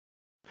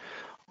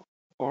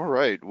All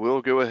right,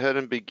 we'll go ahead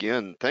and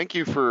begin. Thank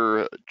you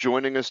for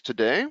joining us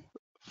today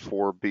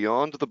for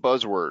Beyond the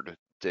Buzzword,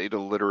 Data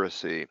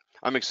Literacy.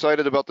 I'm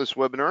excited about this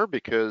webinar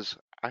because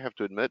I have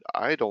to admit,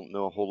 I don't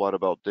know a whole lot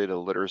about data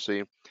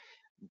literacy,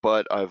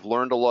 but I've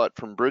learned a lot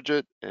from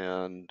Bridget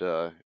and,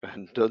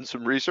 and done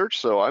some research,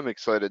 so I'm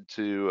excited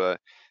to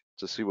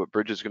see what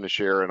Bridget's going to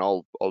share, and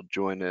I'll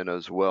join in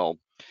as well.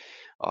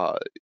 Uh,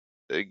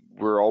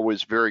 we're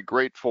always very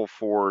grateful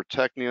for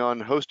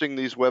Technion hosting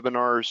these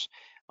webinars.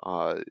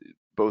 Uh,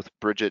 both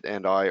Bridget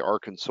and I are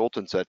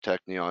consultants at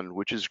Technion,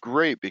 which is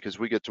great because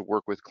we get to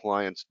work with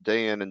clients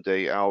day in and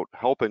day out,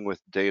 helping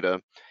with data.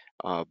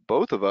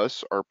 Both of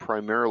us are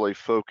primarily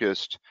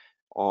focused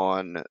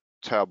on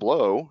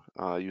Tableau,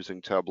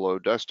 using Tableau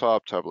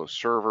Desktop, Tableau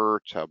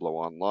Server, Tableau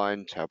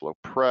Online, Tableau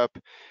Prep,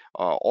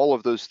 all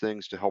of those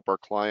things to help our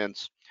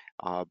clients.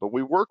 But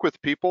we work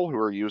with people who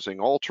are using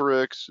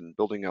Alteryx and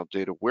building out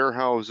data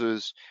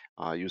warehouses,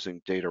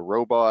 using Data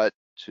Robot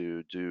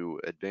to do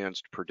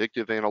advanced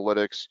predictive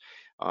analytics.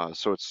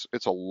 So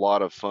it's a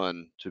lot of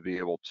fun to be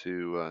able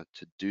to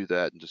do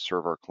that and to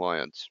serve our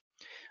clients.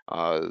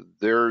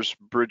 There's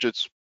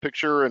Bridget's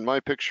picture and my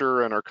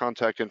picture and our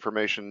contact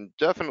information.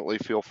 Definitely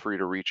feel free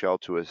to reach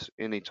out to us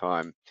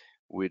anytime.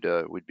 We'd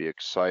be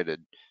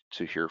excited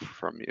to hear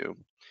from you.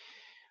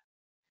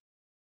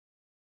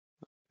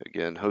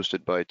 Again,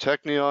 hosted by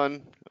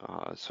Technion.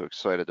 So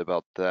excited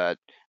about that.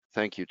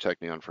 Thank you,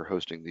 Technion, for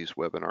hosting these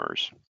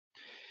webinars.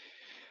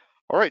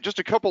 All right, just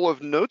a couple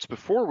of notes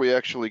before we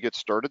actually get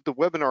started. The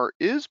webinar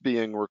is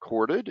being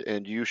recorded,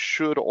 and you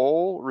should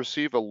all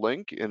receive a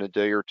link in a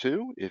day or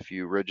two if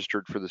you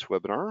registered for this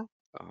webinar,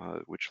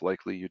 which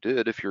likely you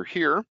did if you're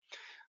here.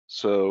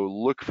 So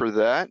look for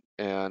that,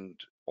 and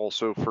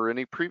also for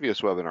any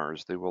previous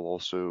webinars. They will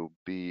also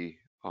be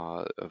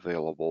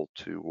available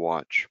to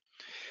watch.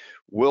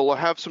 We'll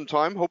have some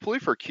time, hopefully,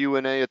 for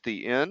Q&A at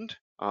the end.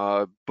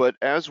 But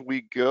as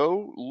we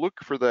go, look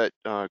for that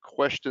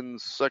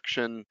questions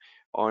section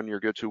on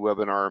your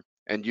GoToWebinar,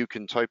 and you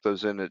can type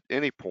those in at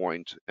any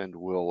point, and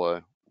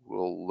we'll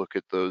look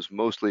at those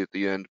mostly at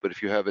the end. But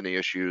if you have any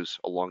issues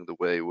along the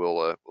way,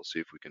 we'll see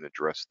if we can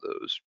address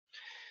those.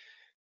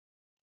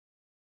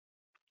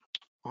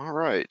 All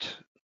right.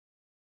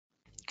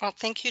 Well,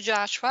 thank you,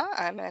 Joshua.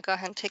 I'm going to go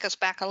ahead and take us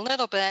back a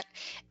little bit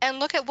and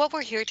look at what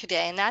we're here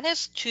today, and that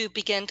is to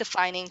begin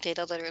defining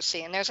data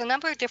literacy. And there's a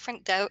number of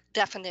different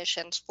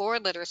definitions for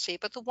literacy,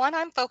 but the one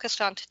I'm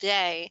focused on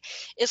today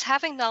is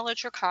having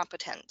knowledge or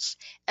competence.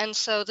 And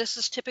so this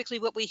is typically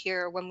what we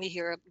hear when we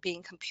hear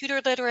being computer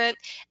literate,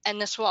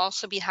 and this will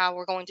also be how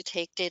we're going to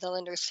take data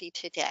literacy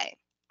today.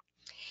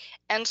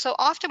 And so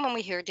often when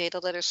we hear data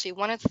literacy,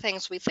 one of the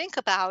things we think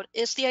about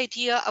is the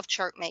idea of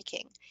chart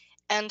making.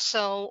 And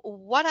so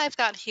what I've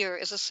got here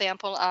is a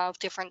sample of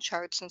different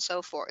charts and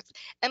so forth.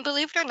 And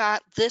believe it or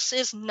not, this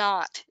is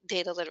not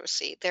data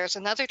literacy. There's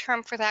another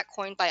term for that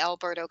coined by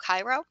Alberto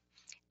Cairo,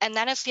 and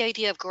that is the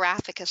idea of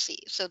graphicacy,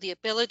 so the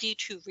ability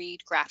to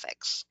read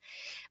graphics.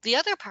 The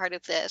other part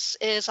of this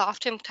is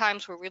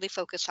oftentimes we're really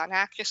focused on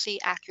accuracy.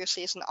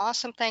 Accuracy is an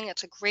awesome thing,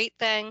 it's a great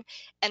thing,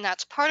 and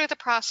that's part of the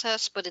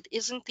process, but it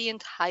isn't the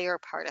entire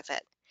part of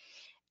it.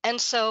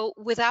 And so,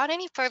 without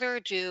any further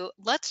ado,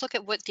 let's look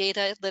at what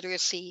data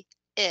literacy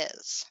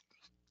is.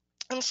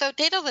 And so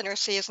data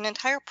literacy is an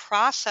entire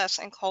process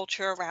and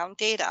culture around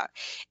data.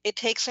 It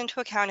takes into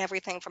account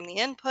everything from the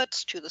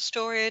inputs to the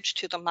storage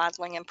to the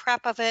modeling and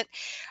prep of it,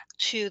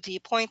 to the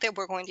point that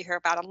we're going to hear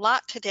about a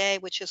lot today,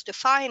 which is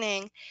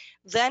defining,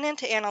 then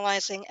into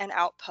analyzing and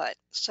output.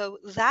 So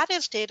that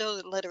is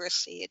data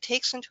literacy. It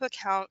takes into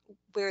account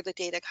where the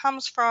data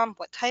comes from,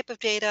 what type of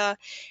data,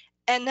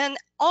 and then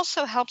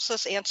also helps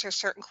us answer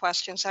certain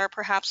questions that are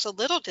perhaps a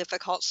little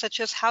difficult, such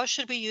as how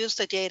should we use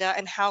the data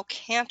and how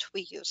can't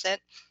we use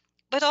it,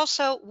 but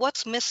also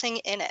what's missing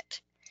in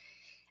it.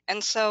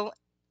 And so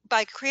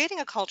by creating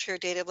a culture of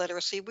data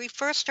literacy, we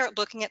first start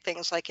looking at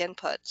things like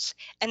inputs.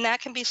 And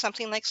that can be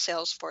something like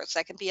Salesforce,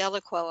 that can be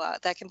Eloqua,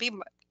 that can be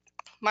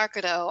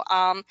Marketo.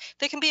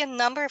 There can be a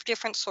number of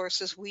different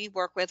sources we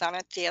work with on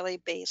a daily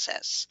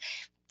basis.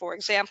 For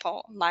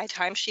example, my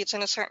timesheets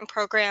in a certain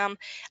program.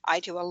 I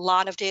do a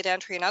lot of data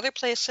entry in other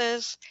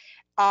places.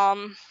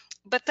 Um,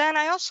 but then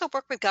I also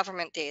work with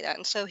government data.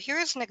 And so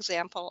here's an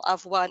example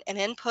of what an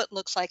input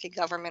looks like in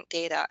government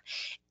data.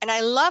 And I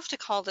love to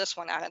call this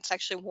one out. It's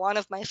actually one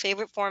of my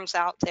favorite forms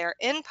out there,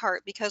 in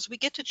part because we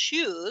get to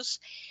choose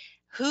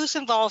who's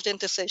involved in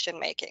decision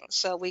making.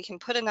 So we can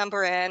put a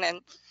number in,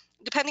 and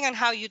depending on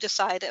how you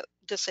decide a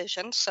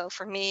decision. So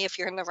for me, if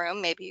you're in the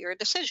room, maybe you're a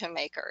decision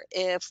maker.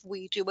 If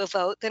we do a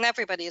vote, then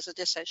everybody is a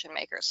decision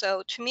maker.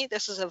 So to me,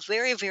 this is a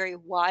very, very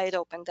wide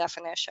open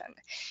definition.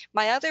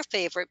 My other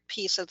favorite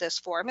piece of this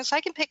form is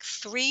I can pick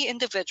three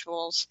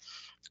individuals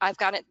I've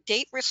got it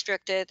date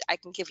restricted. I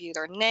can give you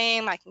their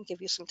name. I can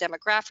give you some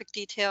demographic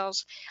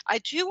details. I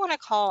do want to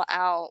call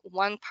out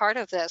one part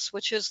of this,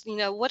 which is,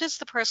 what is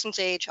the person's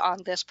age on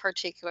this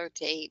particular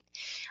date?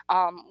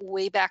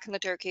 Way back in the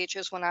dark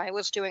ages when I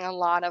was doing a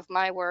lot of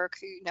my work,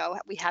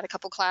 we had a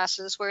couple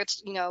classes where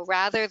it's,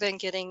 rather than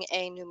getting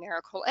a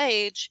numerical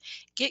age,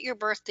 get your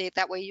birth date.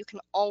 That way you can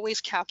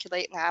always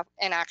calculate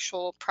an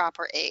actual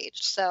proper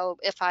age. So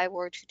if I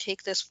were to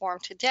take this form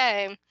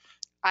today,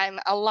 I'm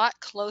a lot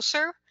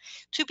closer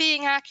to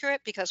being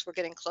accurate because we're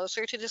getting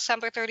closer to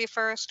December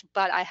 31st,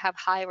 but I have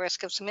high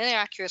risk of some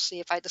inaccuracy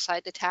if I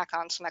decide to tack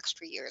on some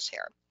extra years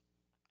here.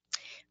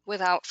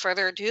 Without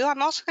further ado,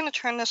 I'm also going to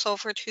turn this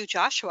over to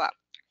Joshua.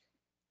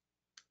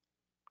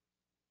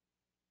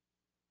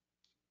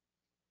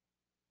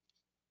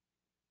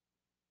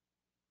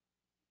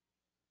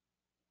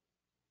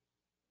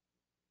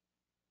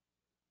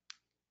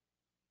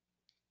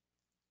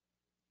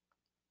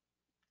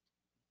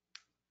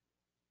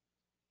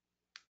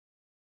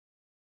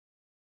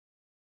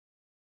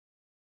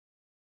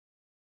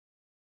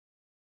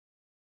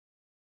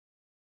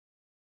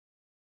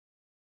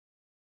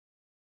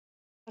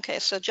 Okay,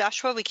 so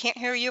Joshua, we can't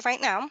hear you right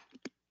now.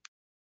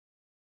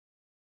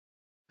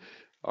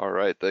 All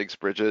right, thanks,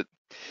 Bridget.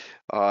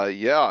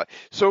 Yeah,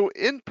 so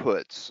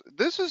inputs.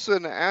 This is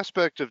an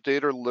aspect of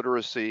data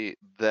literacy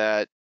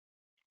that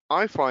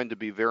I find to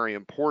be very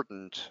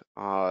important,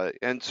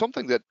 and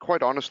something that,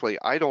 quite honestly,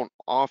 I don't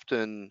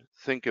often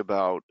think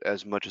about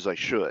as much as I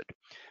should,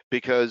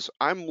 because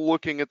I'm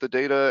looking at the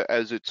data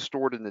as it's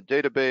stored in a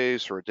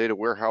database or a data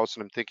warehouse,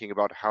 and I'm thinking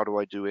about how do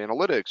I do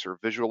analytics or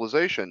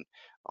visualization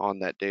on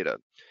that data.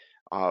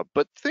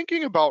 But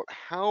thinking about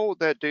how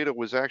that data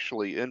was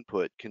actually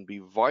input can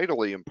be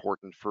vitally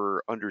important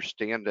for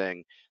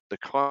understanding the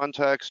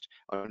context,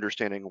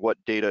 understanding what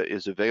data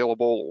is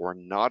available or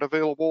not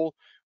available,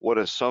 what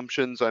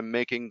assumptions I'm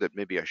making that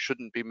maybe I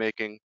shouldn't be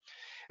making.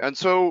 And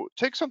so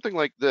take something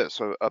like this,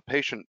 a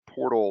patient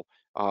portal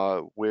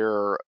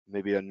where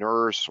maybe a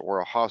nurse or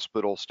a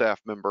hospital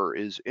staff member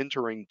is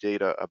entering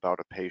data about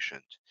a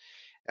patient.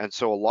 And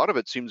so a lot of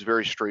it seems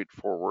very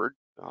straightforward,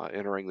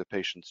 entering the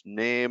patient's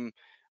name.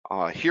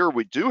 Here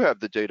we do have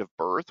the date of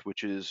birth,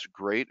 which is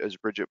great, as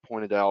Bridget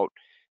pointed out,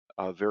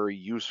 a very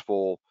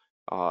useful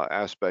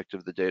aspect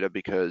of the data,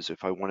 because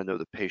if I want to know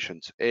the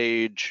patient's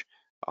age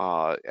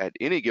at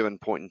any given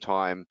point in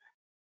time,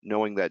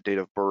 knowing that date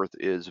of birth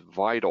is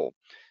vital.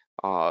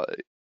 Uh,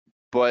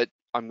 but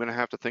I'm going to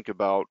have to think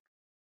about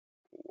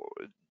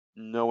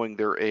knowing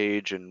their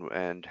age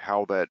and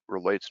how that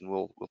relates, and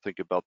we'll think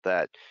about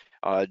that.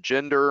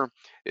 Gender,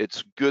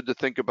 it's good to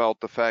think about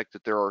the fact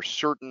that there are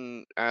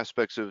certain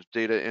aspects of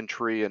data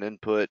entry and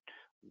input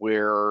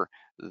where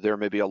there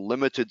may be a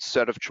limited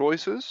set of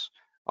choices,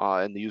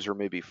 and the user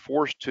may be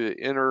forced to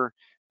enter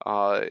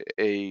a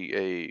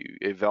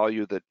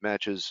value that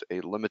matches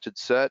a limited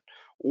set,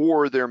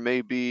 or there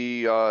may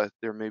be a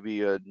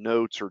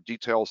notes or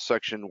details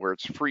section where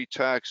it's free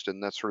text,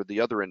 and that's sort of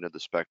the other end of the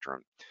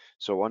spectrum.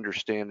 So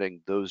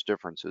understanding those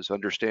differences,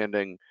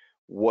 understanding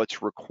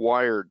what's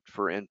required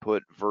for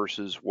input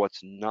versus what's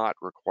not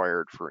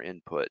required for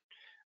input,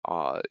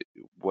 uh,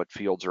 what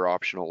fields are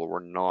optional or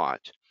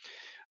not.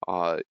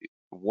 Uh,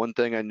 One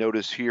thing I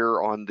notice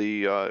here on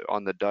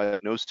the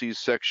diagnoses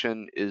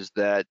section is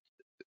that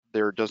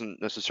there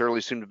doesn't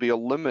necessarily seem to be a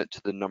limit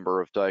to the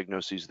number of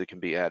diagnoses that can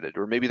be added,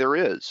 or maybe there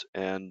is,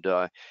 and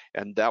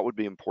that would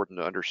be important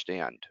to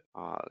understand.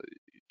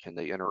 Can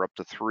they enter up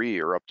to 3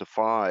 or up to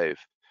 5,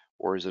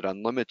 or is it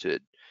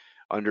unlimited?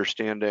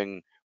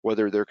 Understanding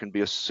whether there can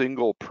be a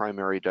single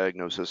primary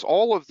diagnosis.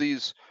 All of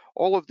these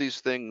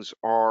things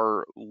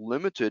are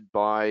limited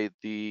by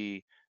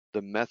the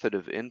method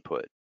of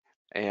input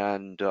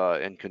and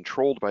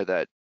controlled by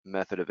that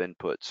method of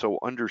input. So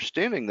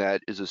understanding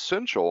that is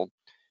essential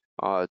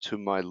to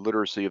my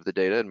literacy of the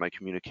data and my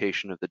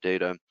communication of the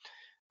data,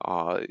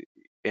 uh,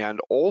 and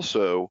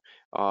also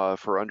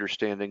for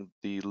understanding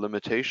the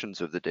limitations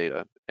of the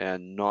data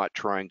and not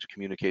trying to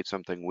communicate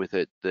something with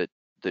it that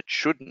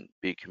shouldn't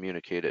be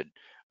communicated.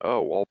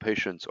 Oh, all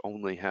patients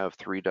only have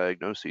 3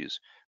 diagnoses.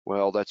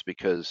 Well, that's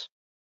because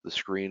the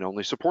screen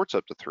only supports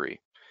up to 3.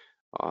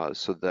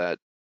 So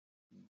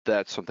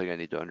that's something I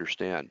need to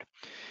understand.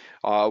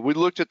 We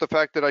looked at the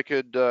fact that I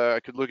could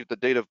look at the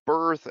date of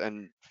birth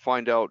and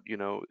find out,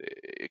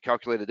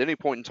 calculate at any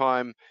point in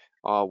time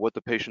what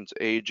the patient's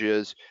age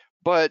is,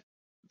 but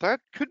that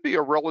could be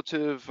a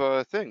relative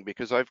thing,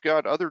 because I've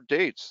got other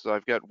dates.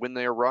 I've got when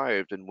they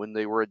arrived and when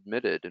they were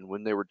admitted and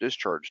when they were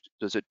discharged.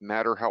 Does it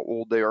matter how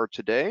old they are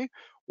today,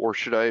 or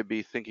should I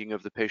be thinking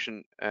of the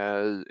patient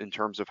as in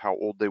terms of how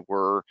old they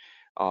were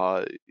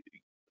uh,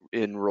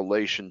 in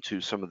relation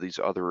to some of these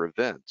other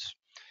events?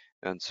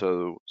 And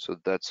so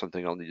that's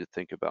something I'll need to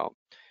think about.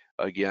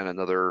 Again,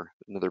 another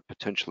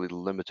potentially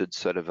limited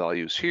set of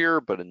values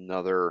here, but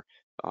another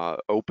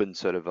open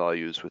set of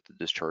values with the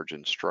discharge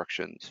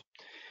instructions.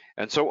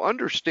 And so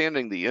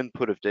understanding the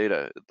input of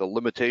data, the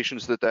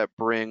limitations that that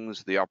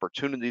brings, the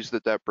opportunities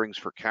that that brings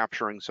for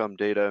capturing some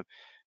data,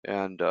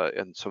 and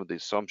some of the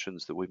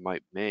assumptions that we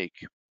might make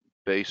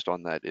based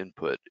on that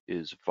input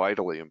is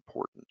vitally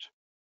important.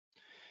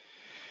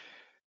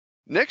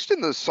 Next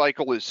in the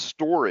cycle is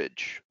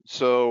storage.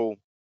 So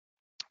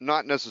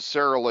not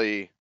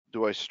necessarily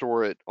do I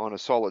store it on a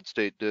solid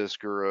state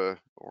disk or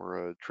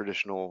a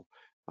traditional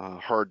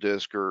hard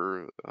disk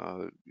or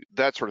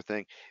that sort of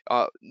thing.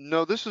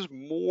 No, this is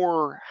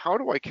more how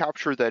do I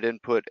capture that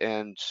input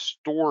and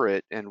store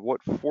it, and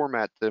what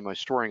format am I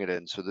storing it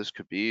in? So this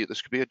could be a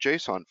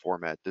JSON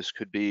format. This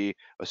could be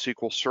a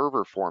SQL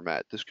Server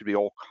format. This could be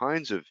all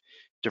kinds of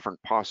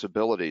different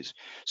possibilities.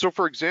 So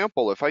for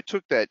example, if I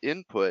took that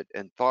input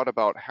and thought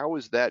about how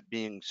is that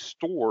being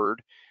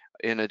stored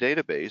in a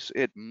database,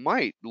 it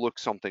might look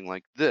something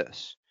like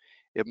this.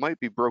 It might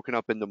be broken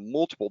up into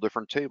multiple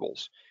different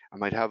tables. I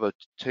might have a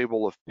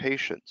table of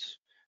patients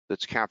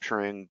that's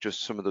capturing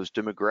just some of those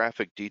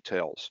demographic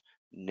details,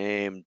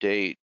 name,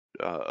 date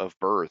of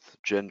birth,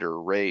 gender,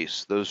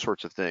 race, those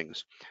sorts of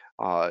things,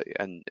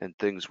 and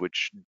things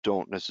which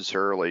don't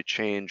necessarily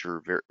change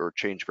or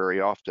change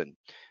very often.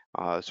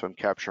 So I'm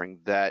capturing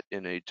that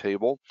in a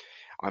table.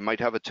 I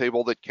might have a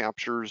table that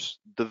captures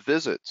the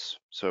visits.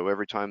 So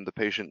every time the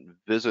patient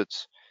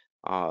visits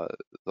uh,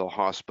 the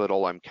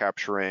hospital, I'm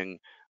capturing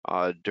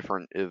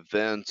different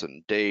events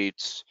and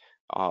dates,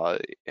 uh,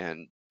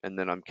 and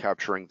then I'm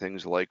capturing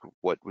things like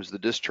what was the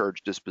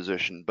discharge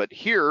disposition. But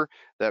here,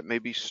 that may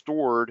be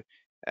stored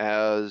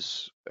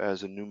as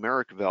a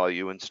numeric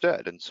value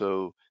instead, and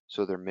so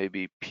there may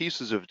be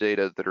pieces of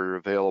data that are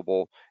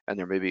available, and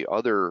there may be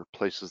other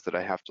places that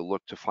I have to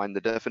look to find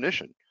the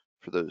definition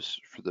for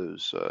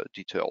those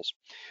details.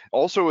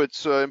 Also,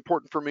 it's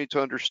important for me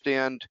to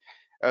understand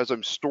as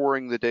I'm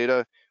storing the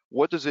data,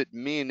 what does it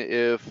mean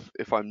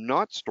if I'm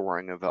not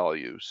storing a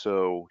value?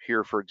 So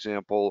here, for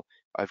example,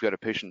 I've got a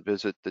patient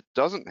visit that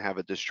doesn't have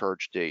a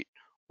discharge date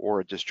or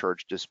a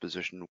discharge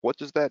disposition. What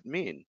does that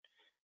mean?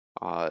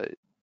 Uh,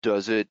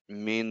 does it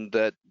mean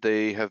that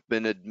they have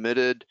been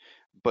admitted,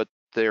 but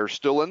they're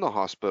still in the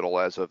hospital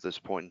as of this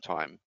point in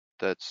time?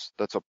 That's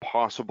a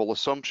possible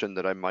assumption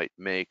that I might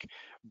make,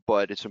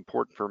 but it's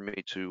important for me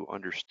to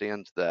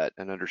understand that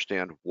and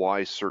understand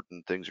why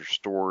certain things are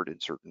stored in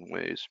certain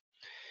ways.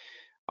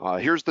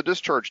 Here's the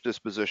discharge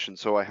disposition.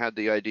 So I had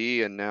the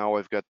ID, and now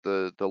I've got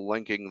the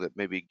linking that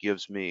maybe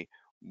gives me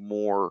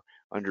more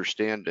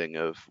understanding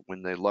of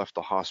when they left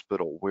the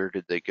hospital, where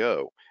did they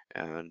go,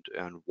 and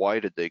why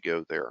did they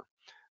go there.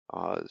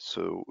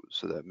 So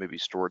that may be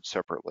stored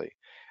separately.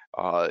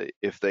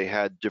 If they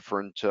had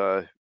different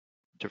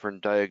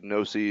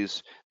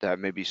diagnoses, that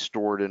may be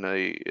stored in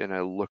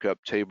a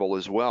lookup table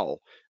as well.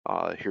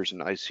 Here's an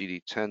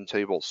ICD-10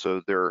 table.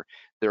 So there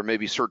may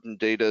be certain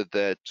data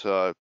that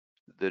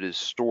is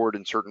stored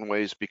in certain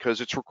ways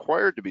because it's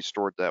required to be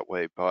stored that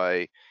way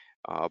by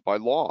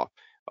law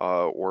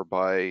or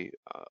by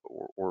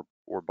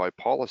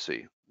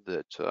policy,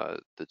 that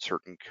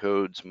certain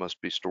codes must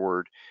be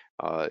stored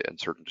and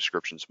certain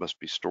descriptions must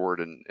be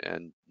stored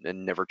and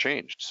never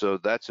changed. So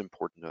that's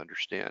important to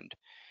understand.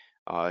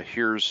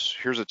 Here's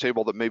a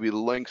table that maybe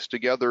links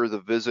together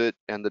the visit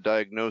and the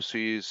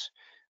diagnoses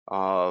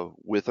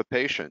with a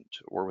patient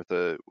or with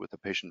a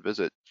patient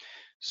visit.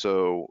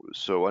 So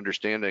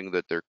understanding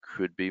that there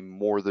could be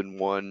more than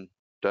one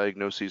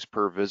diagnoses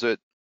per visit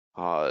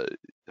uh,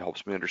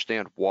 helps me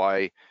understand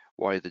why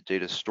the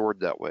data is stored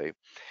that way.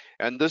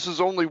 And this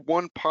is only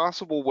one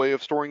possible way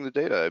of storing the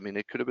data. I mean,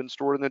 it could have been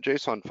stored in a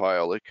JSON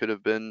file. It could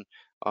have been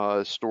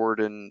stored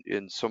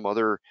in some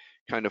other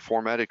kind of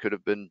format. It could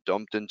have been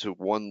dumped into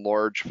one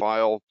large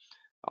file.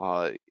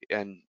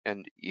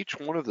 And each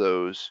one of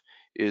those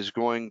each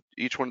one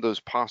of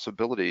those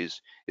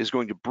possibilities is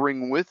going to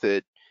bring with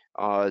it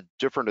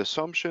different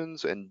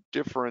assumptions and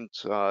different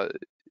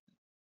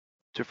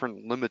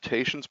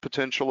limitations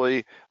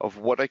potentially of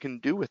what I can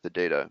do with the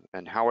data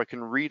and how I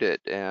can read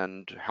it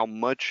and how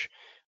much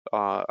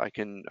I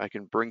can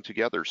bring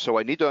together. So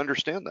I need to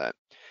understand that.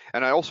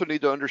 And I also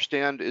need to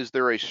understand, is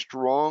there a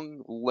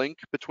strong link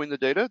between the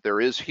data? There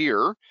is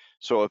here.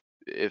 So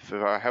if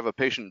I have a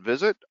patient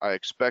visit, I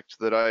expect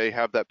that I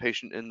have that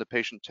patient in the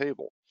patient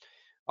table.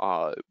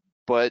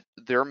 But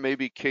there may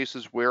be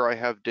cases where I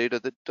have data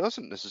that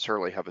doesn't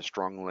necessarily have a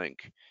strong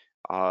link.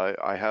 I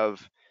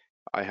have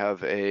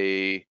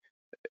a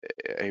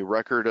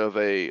record of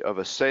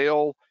a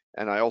sale,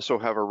 and I also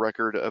have a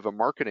record of a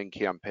marketing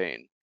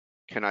campaign.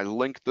 Can I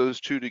link those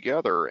two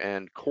together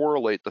and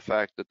correlate the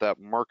fact that that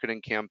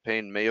marketing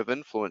campaign may have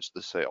influenced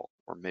the sale,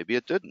 or maybe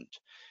it didn't?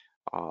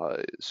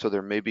 So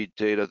there may be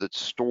data that's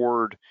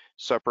stored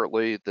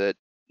separately that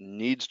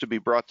needs to be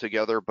brought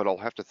together, but I'll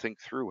have to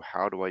think through,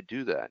 how do I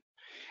do that?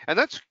 And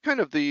that's kind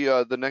of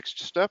the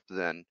next step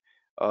then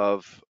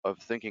of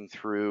thinking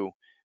through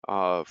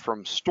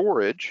from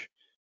storage,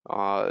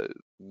 uh,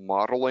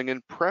 modeling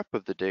and prep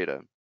of the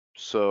data.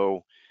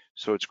 So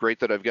it's great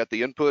that I've got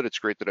the input, it's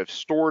great that I've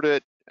stored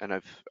it,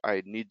 and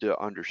I need to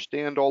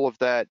understand all of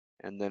that,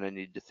 and then I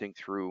need to think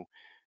through,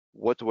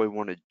 what do I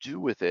want to do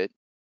with it,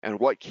 and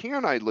what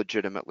can I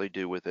legitimately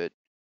do with it?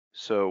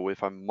 So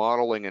if I'm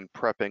modeling and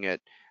prepping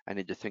it, I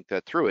need to think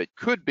that through. It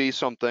could be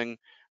something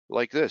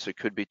like this. It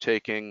could be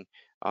taking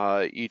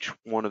each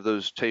one of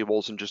those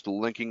tables and just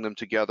linking them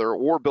together,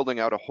 or building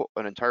out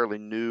an entirely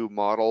new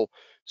model.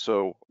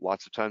 So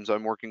lots of times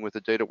I'm working with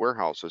a data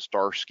warehouse, a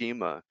star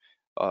schema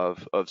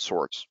of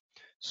sorts.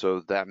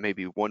 So that may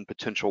be one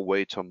potential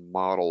way to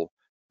model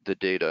the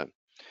data.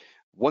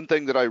 One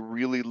thing that I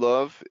really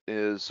love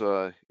is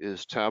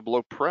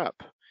Tableau Prep,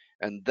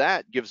 and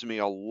that gives me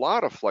a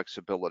lot of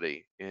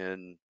flexibility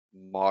in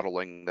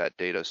modeling that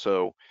data.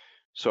 So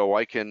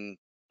I can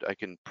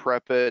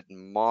prep it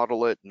and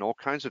model it in all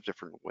kinds of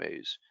different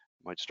ways.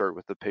 I might start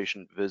with the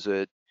patient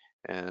visit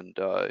and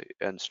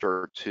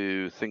start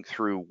to think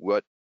through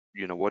what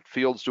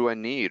fields do I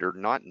need or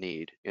not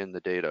need in the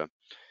data.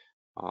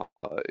 Uh,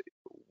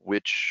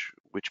 which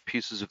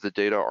pieces of the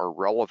data are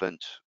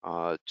relevant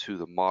to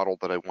the model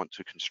that I want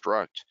to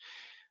construct,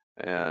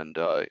 and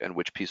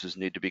which pieces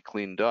need to be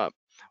cleaned up.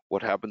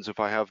 What happens if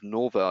I have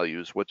null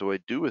values? What do I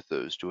do with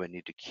those? Do I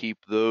need to keep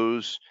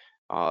those?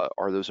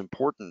 Are those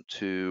important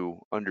to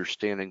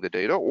understanding the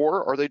data,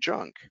 or are they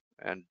junk?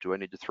 And do I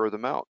need to throw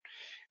them out?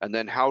 And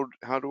then how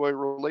do I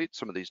relate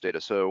some of these data?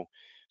 So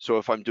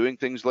if I'm doing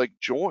things like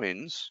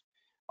joins,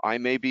 I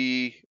may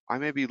be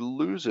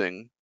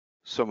losing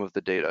some of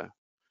the data,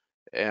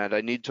 and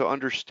I need to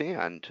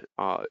understand,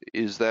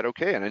 is that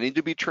okay? And I need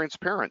to be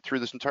transparent through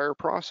this entire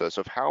process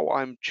of how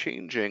I'm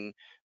changing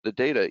the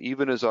data,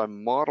 even as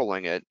I'm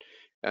modeling it.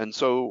 And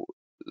so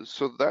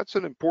that's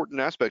an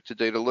important aspect to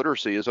data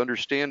literacy, is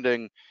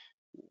understanding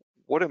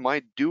what am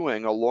I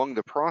doing along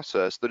the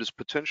process that is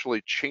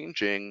potentially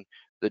changing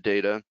the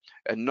data,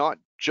 and not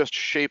just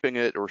shaping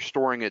it or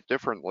storing it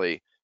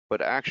differently, but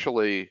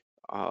actually,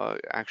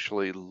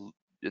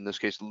 in this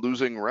case,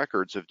 losing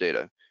records of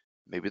data.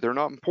 Maybe they're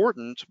not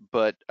important,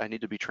 but I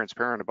need to be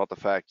transparent about the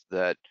fact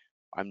that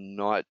I'm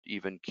not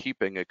even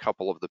keeping a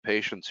couple of the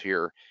patients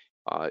here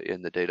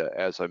in the data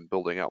as I'm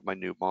building out my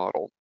new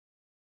model.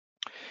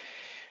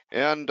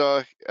 And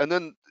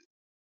then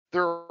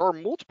there are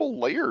multiple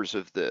layers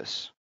of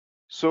this.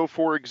 So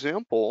for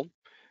example,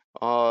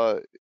 uh,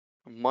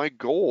 my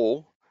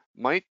goal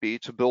might be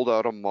to build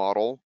out a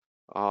model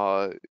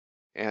uh,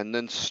 and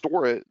then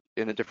store it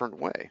in a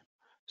different way.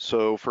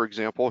 So for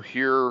example,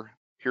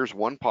 here's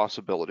one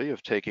possibility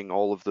of taking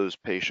all of those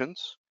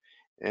patients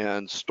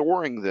and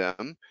storing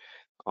them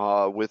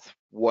with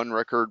one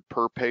record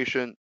per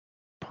patient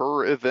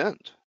per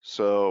event.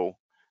 So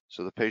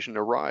the patient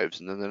arrives,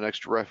 and then the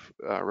next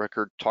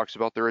record talks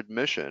about their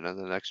admission, and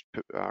the next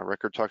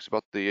record talks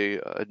about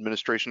the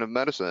administration of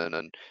medicine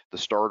and the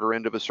start or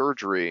end of a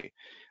surgery.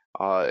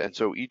 And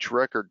so each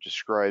record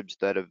describes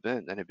that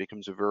event, and it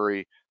becomes a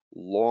very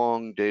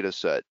long data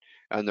set.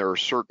 And there are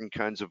certain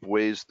kinds of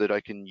ways that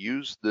I can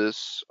use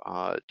this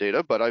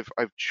data, but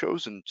I've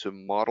chosen to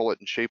model it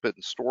and shape it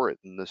and store it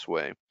in this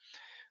way.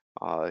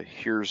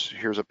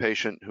 Here's a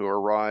patient who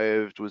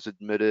arrived, was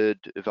admitted,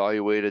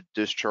 evaluated,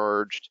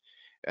 discharged,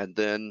 and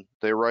then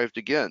they arrived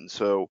again.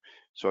 So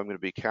I'm going to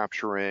be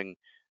capturing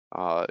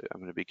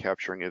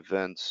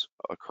events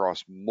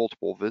across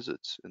multiple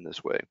visits in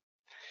this way.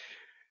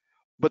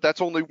 But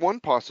that's only one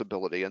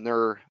possibility, and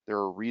there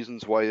are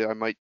reasons why I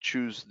might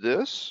choose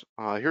this.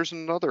 Here's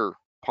another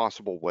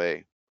possible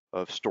way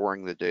of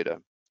storing the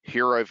data.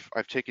 Here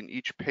I've taken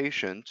each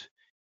patient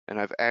and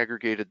I've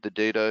aggregated the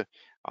data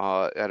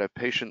at a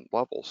patient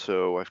level.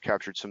 So I've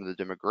captured some of the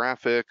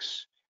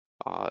demographics,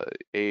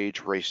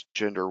 age, race,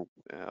 gender,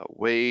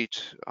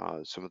 weight,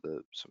 some of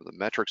the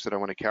metrics that I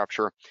want to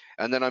capture,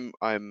 and then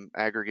I'm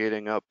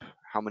aggregating up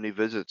how many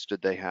visits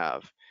did they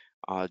have.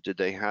 Did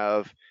they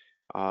have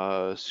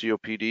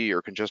COPD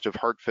or congestive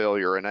heart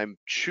failure, and I'm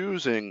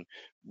choosing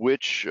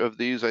which of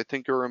these I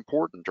think are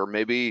important, or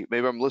maybe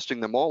I'm listing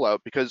them all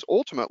out, because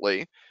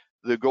ultimately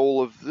the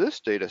goal of this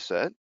data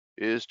set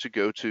is to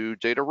go to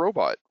Data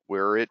Robot,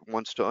 where it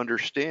wants to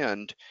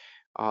understand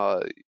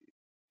uh,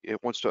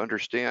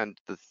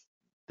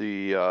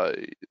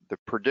 the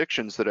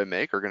predictions that I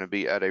make are going to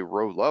be at a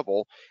row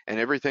level, and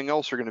everything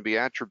else are going to be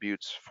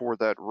attributes for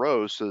that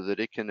row, so that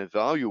it can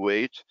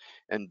evaluate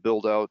and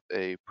build out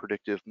a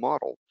predictive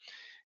model.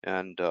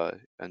 And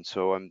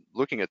so I'm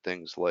looking at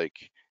things like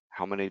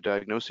how many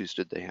diagnoses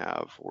did they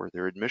have, or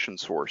their admission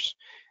source.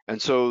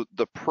 And so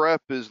the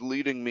prep is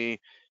leading me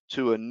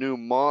to a new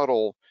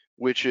model,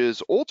 which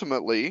is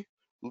ultimately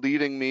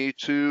leading me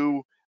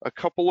to a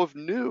couple of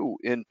new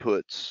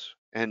inputs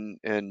and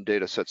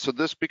data sets. So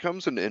this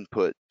becomes an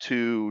input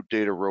to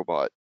Data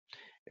Robot.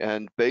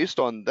 And based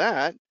on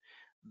that,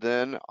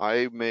 then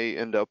I may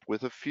end up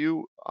with a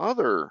few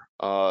other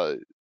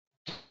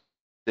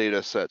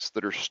data sets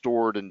that are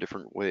stored in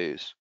different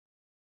ways.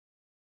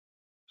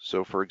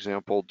 So for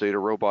example, Data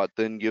Robot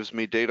then gives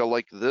me data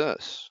like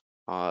this,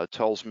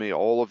 tells me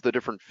all of the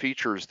different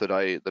features that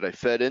I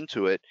fed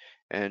into it,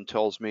 and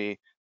tells me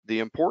the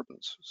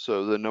importance.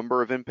 So the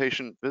number of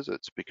inpatient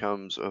visits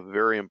becomes a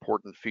very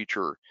important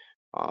feature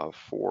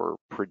for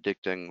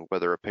predicting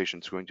whether a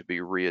patient's going to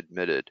be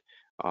readmitted.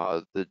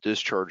 The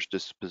discharge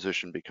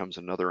disposition becomes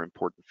another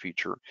important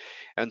feature.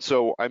 And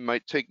so I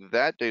might take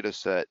that data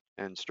set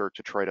and start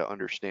to try to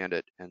understand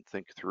it and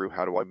think through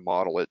how do I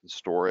model it and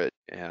store it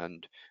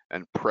and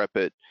prep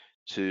it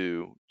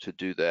to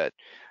do that.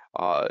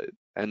 Uh,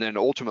 and then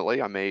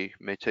ultimately I may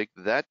take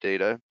that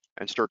data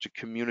and start to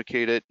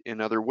communicate it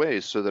in other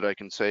ways so that I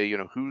can say, you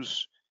know,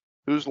 who's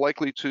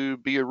likely to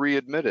be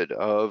readmitted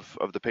of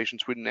the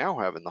patients we now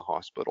have in the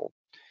hospital.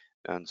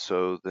 And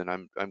so then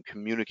I'm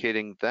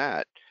communicating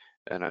that,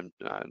 and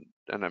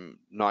I'm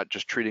not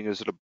just treating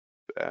it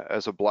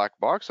as a black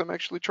box. I'm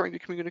actually trying to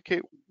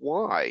communicate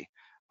why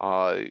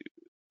uh,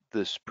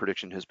 this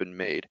prediction has been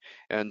made.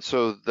 And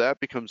so that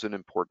becomes an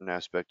important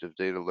aspect of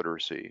data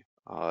literacy.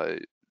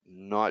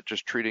 Not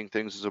just treating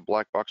things as a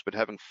black box, but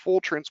having full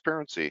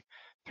transparency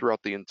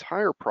throughout the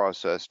entire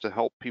process to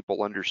help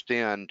people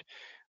understand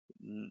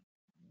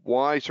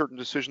why certain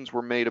decisions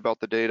were made about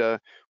the data,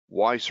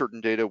 why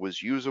certain data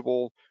was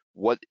usable,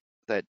 what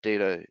that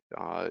data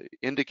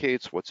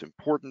indicates, what's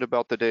important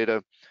about the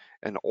data,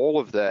 and all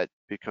of that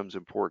becomes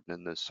important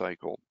in this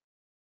cycle.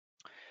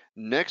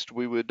 Next,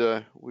 we would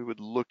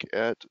look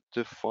at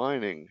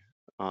defining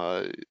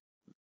uh,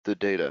 the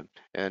data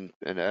and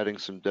adding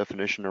some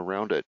definition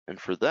around it. And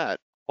for that,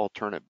 I'll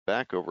turn it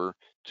back over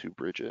to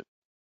Bridget.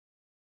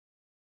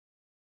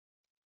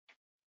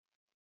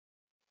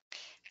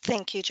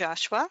 Thank you,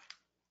 Joshua.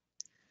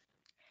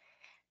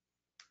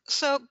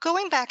 So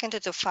going back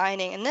into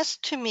defining, and this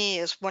to me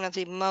is one of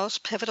the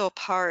most pivotal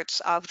parts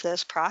of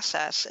this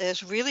process,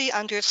 is really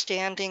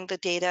understanding the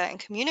data and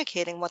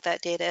communicating what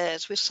that data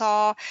is. We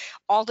saw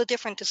all the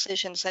different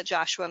decisions that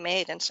Joshua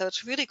made, and so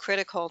it's really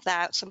critical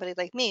that somebody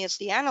like me, as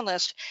the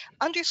analyst,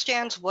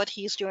 understands what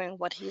he's doing,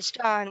 what he's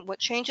done, what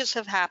changes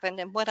have happened,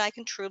 and what I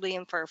can truly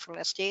infer from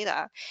this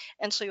data.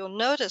 And so you'll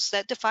notice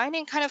that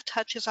defining kind of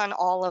touches on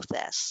all of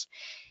this.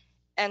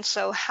 And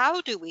so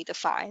how do we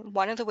define?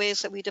 One of the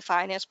ways that we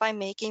define is by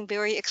making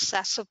very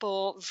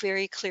accessible,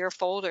 very clear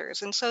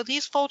folders. And so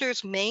these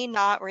folders may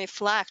not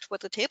reflect what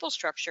the table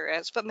structure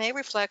is, but may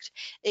reflect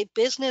a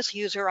business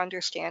user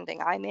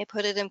understanding. I may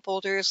put it in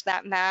folders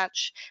that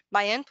match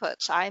my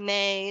inputs. I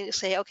may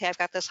say, okay, I've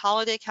got this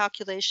holiday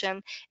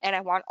calculation and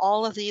I want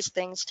all of these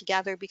things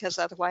together because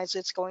otherwise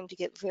it's going to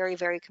get very,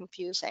 very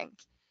confusing.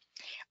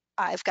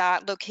 I've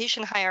got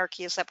location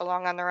hierarchies that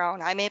belong on their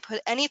own. I may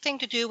put anything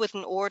to do with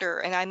an order,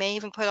 and I may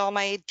even put all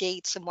my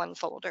dates in one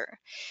folder.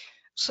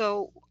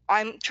 So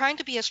I'm trying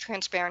to be as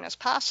transparent as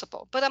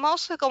possible, but I'm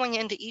also going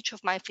into each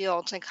of my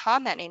fields and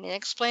commenting and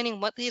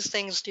explaining what these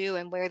things do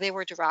and where they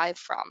were derived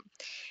from.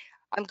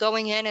 I'm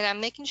going in and I'm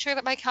making sure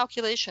that my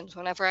calculations,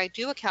 whenever I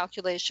do a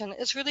calculation,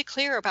 is really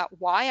clear about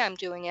why I'm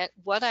doing it,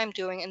 what I'm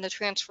doing, and the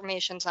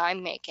transformations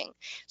I'm making.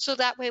 So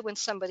that way, when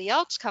somebody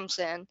else comes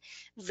in,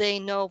 they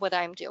know what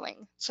I'm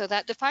doing. So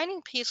that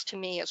defining piece to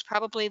me is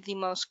probably the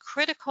most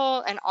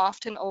critical and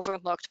often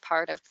overlooked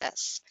part of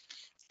this.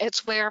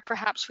 It's where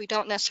perhaps we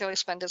don't necessarily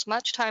spend as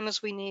much time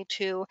as we need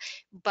to,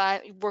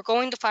 but we're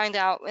going to find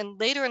out and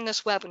later in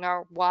this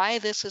webinar why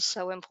this is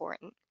so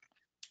important.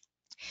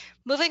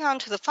 Moving on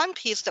to the fun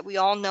piece that we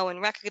all know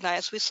and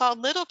recognize, we saw a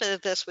little bit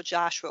of this with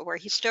Joshua, where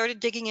he started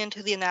digging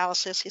into the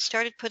analysis, he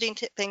started putting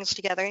things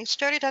together, and he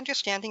started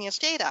understanding his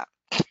data.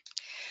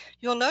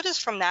 You'll notice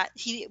from that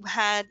he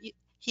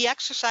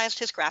exercised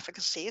his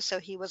graphicacy, so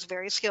he was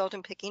very skilled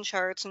in picking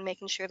charts and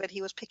making sure that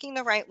he was picking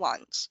the right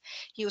ones.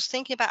 He was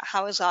thinking about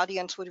how his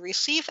audience would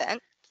receive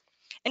it,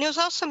 and he was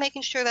also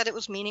making sure that it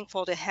was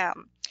meaningful to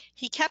him.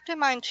 He kept in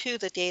mind too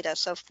the data.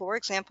 So for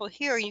example,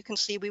 here you can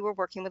see we were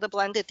working with a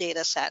blended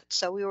data set.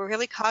 So we were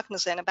really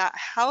cognizant about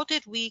how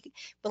did we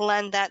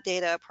blend that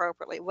data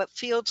appropriately? What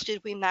fields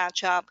did we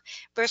match up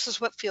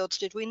versus what fields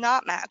did we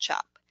not match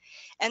up?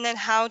 And then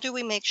how do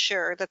we make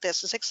sure that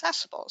this is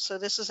accessible? So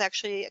this is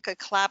actually a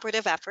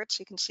collaborative effort.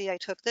 So you can see I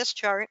took this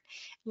chart,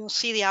 you'll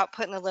see the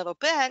output in a little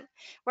bit,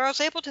 where I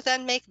was able to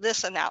then make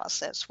this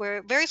analysis.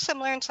 We're very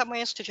similar in some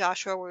ways to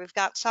Joshua, where we've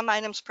got some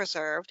items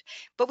preserved,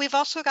 but we've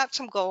also got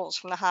some goals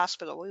from the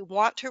hospital. We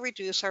want to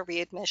reduce our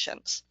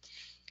readmissions.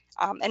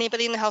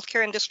 Anybody in the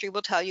healthcare industry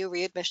will tell you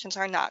readmissions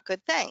are not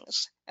good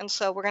things. And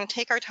so we're going to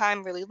take our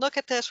time, really look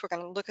at this. We're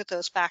going to look at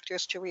those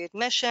factors to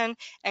readmission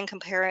and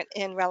compare it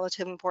in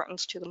relative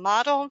importance to the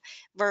model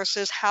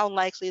versus how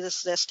likely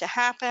is this to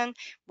happen.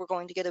 We're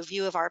going to get a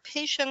view of our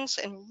patients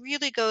and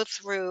really go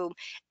through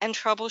and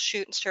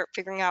troubleshoot and start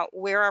figuring out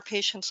where our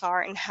patients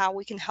are and how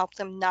we can help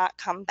them not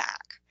come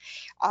back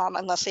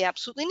unless they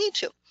absolutely need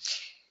to.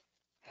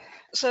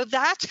 So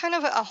that's kind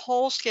of a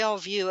whole scale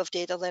view of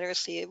data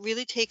literacy. It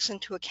really takes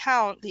into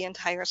account the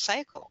entire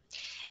cycle.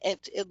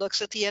 It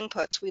looks at the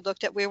inputs. We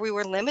looked at where we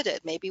were limited.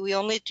 Maybe we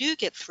only do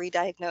get 3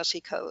 diagnosis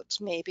codes.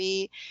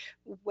 Maybe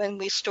when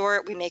we store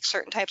it, we make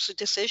certain types of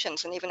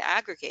decisions and even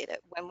aggregate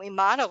it. When we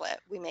model it,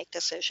 we make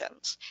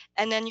decisions.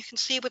 And then you can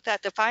see with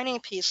that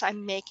defining piece,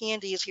 I'm making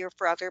it easier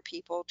for other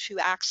people to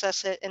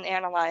access it and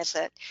analyze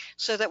it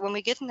so that when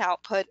we get an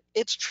output,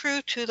 it's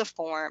true to the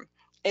form.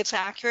 It's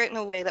accurate in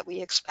a way that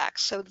we expect.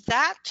 So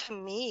that to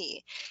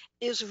me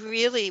is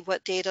really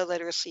what data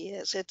literacy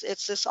is.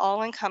 It's this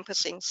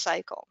all-encompassing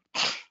cycle.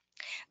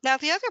 Now,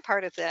 the other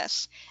part of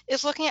this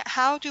is looking at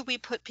how do we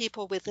put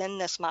people within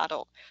this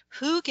model?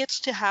 Who gets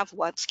to have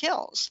what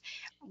skills?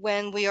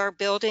 When we are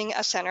building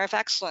a center of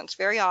excellence,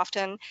 very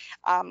often,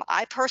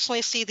 I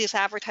personally see these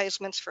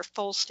advertisements for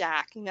full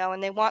stack,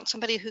 and they want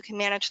somebody who can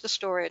manage the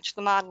storage,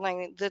 the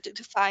modeling, the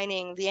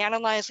defining, the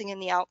analyzing,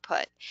 and the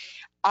output.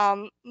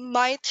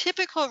 My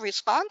typical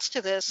response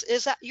to this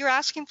is that you're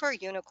asking for a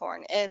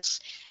unicorn. It's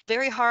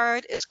very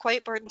hard, it's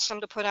quite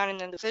burdensome to put on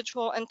an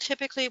individual, and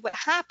typically what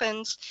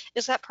happens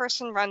is that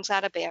person runs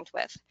out of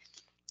bandwidth.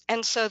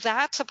 And so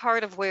that's a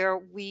part of where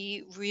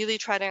we really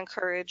try to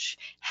encourage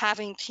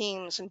having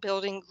teams and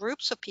building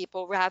groups of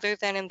people rather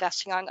than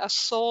investing on a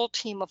sole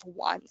team of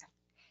one.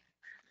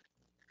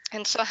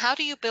 And so how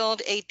do you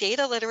build a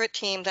data literate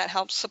team that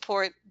helps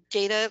support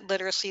data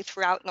literacy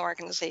throughout an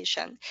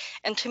organization?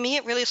 And to me,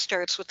 it really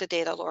starts with the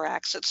data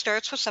lorax. It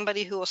starts with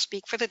somebody who will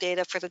speak for the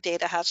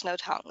data has no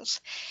tongues.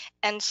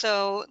 And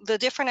so the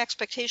different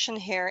expectation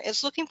here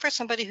is looking for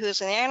somebody who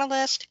is an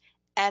analyst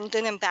and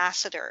an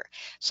ambassador.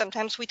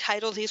 Sometimes we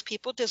title these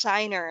people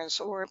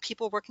designers or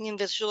people working in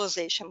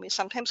visualization. We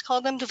sometimes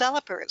call them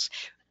developers.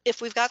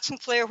 If we've got some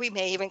flair, we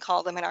may even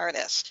call them an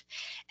artist.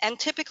 And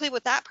typically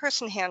what that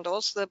person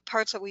handles, the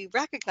parts that we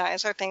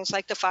recognize are things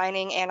like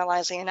defining,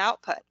 analyzing, and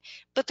output.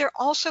 But they're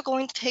also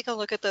going to take a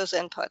look at those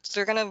inputs.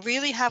 They're going to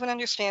really have an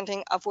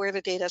understanding of where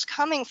the data is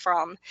coming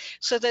from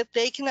so that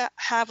they can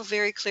have a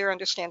very clear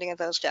understanding of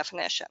those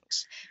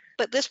definitions.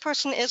 But this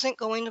person isn't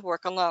going to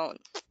work alone.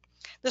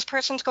 This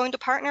person's going to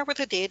partner with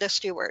a data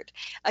steward.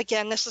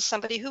 Again, this is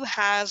somebody who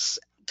has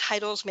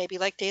titles maybe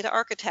like data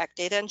architect,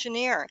 data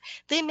engineer.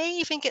 They may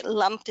even get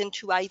lumped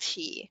into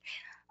IT.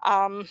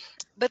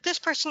 But this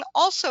person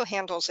also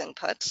handles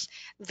inputs.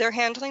 They're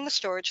handling the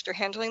storage, they're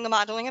handling the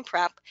modeling and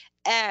prep,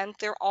 and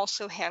they're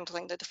also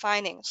handling the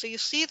defining. So you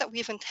see that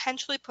we've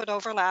intentionally put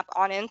overlap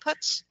on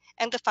inputs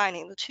and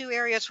defining, the two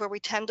areas where we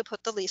tend to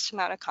put the least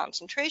amount of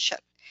concentration.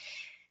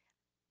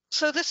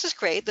 So this is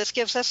great. This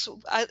gives us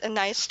a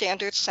nice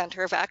standard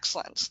center of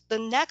excellence. The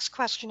next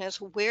question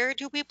is, where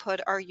do we put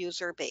our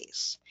user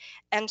base?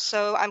 And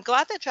so I'm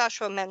glad that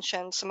Joshua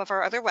mentioned some of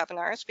our other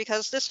webinars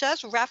because this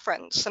does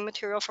reference some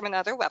material from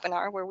another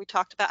webinar where we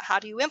talked about how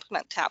do you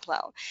implement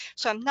Tableau.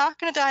 So I'm not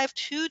going to dive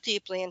too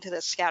deeply into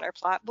this scatter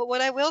plot, but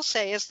what I will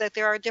say is that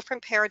there are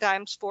different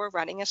paradigms for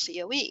running a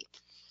COE.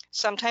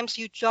 Sometimes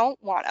you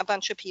don't want a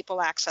bunch of people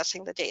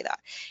accessing the data.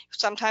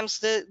 Sometimes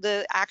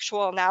the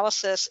actual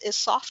analysis is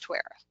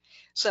software.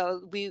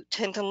 So we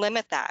tend to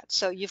limit that.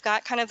 So you've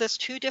got kind of this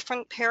two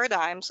different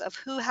paradigms of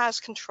who has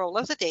control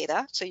of the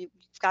data. So you've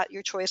got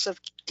your choice of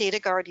data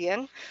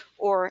guardian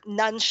or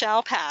none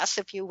shall pass,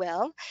 if you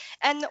will,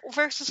 and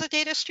versus a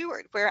data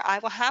steward where I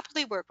will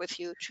happily work with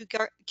you to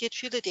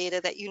get you the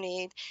data that you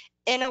need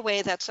in a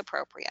way that's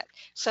appropriate.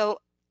 So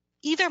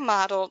either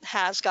model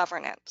has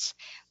governance.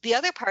 The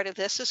other part of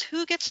this is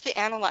who gets to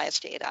analyze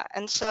data.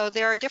 And so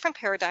there are different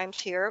paradigms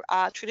here.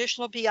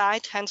 Traditional BI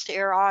tends to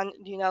err on,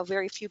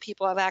 very few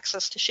people have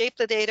access to shape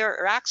the data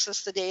or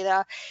access the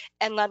data,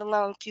 and let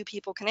alone few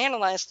people can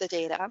analyze the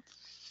data,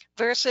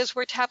 versus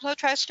where Tableau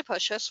tries to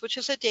push us, which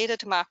is a data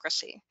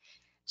democracy.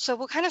 So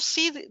we'll kind of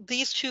see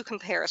these two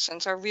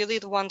comparisons are really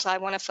the ones I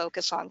want to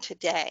focus on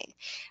today.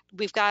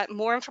 We've got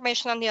more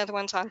information on the other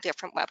ones on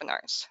different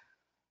webinars.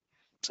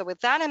 So with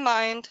that in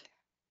mind,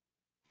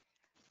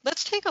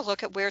 let's take a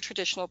look at where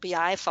traditional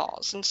BI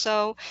falls. And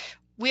so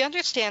we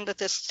understand that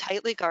this is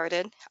tightly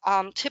guarded.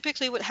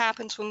 Typically what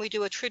happens when we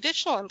do a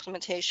traditional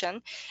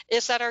implementation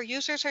is that our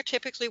users are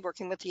typically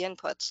working with the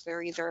inputs.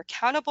 They're either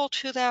accountable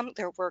to them,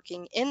 they're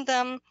working in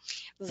them,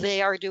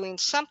 they are doing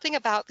something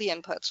about the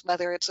inputs,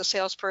 whether it's a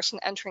salesperson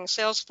entering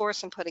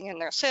Salesforce and putting in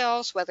their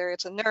sales, whether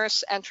it's a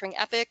nurse entering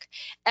Epic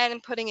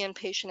and putting in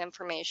patient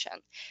information.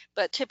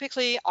 But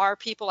typically our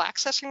people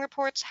accessing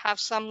reports have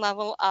some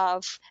level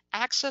of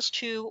access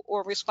to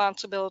or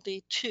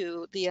responsibility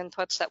to the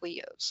inputs that we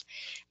use.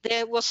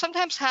 They will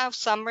sometimes have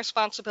some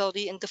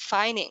responsibility in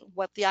defining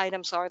what the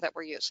items are that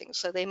we're using.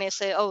 So they may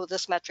say, oh,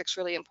 this metric's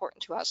really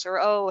important to us, or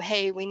oh,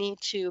 hey, we need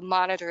to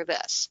monitor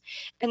this.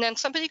 And then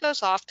somebody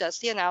goes off, does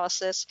the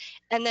analysis,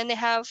 and then they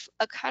have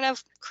a kind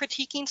of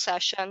critiquing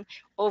session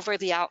over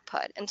the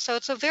output. And so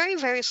it's a very,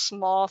 very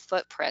small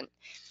footprint.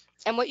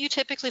 And what you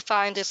typically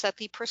find is that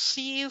the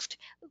perceived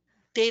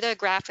data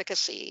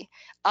graphicacy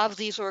of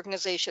these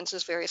organizations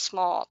is very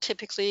small.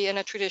 Typically in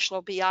a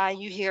traditional BI,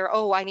 you hear,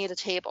 oh, I need a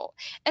table.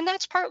 And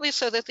that's partly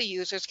so that the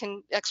users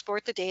can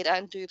export the data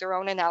and do their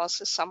own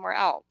analysis somewhere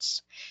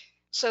else.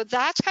 So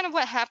that's kind of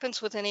what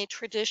happens within a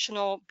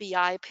traditional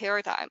BI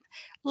paradigm.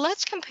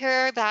 Let's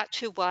compare that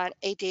to what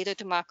a data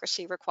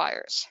democracy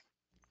requires.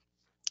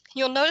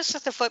 You'll notice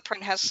that the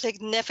footprint has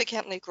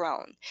significantly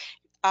grown.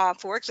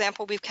 For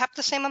example, we've kept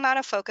the same amount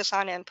of focus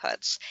on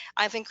inputs.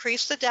 I've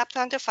increased the depth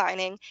on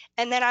defining,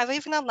 and then I've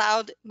even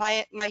allowed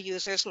my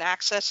users an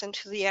access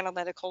into the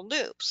analytical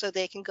loop. So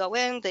they can go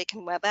in, they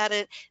can web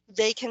edit,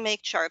 they can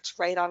make charts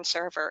right on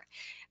server.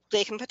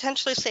 They can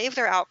potentially save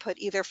their output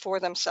either for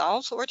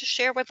themselves or to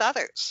share with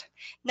others.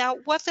 Now,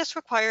 what this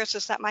requires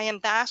is that my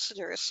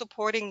ambassador is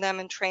supporting them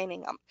and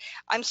training them.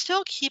 I'm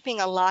still keeping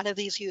a lot of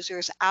these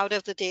users out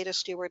of the data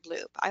steward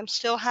loop. I'm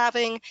still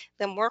having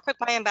them work with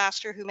my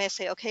ambassador who may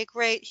say, okay,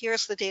 great,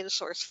 here's the data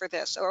source for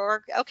this,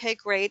 or okay,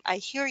 great, I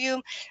hear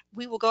you,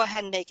 we will go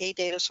ahead and make a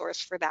data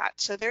source for that.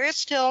 So there is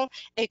still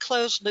a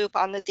closed loop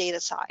on the data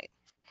side.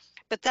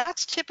 But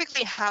that's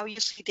typically how you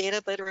see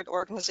data literate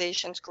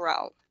organizations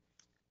grow.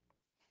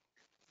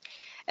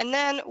 And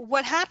then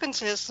what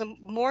happens is the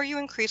more you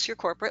increase your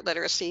corporate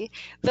literacy,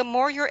 the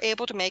more you're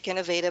able to make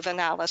innovative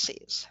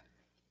analyses.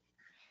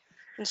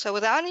 And so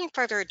without any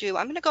further ado,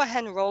 I'm going to go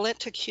ahead and roll it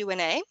to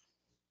Q&A.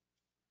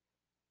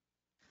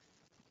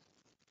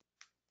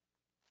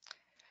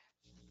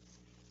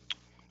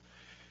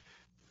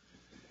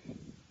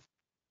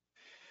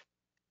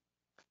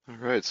 All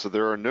right, so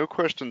there are no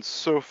questions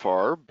so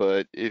far,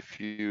 but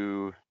if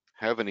you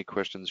have any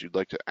questions you'd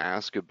like to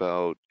ask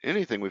about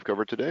anything we've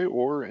covered today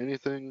or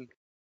anything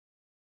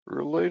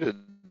related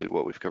to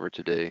what we've covered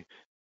today,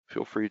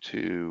 feel free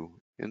to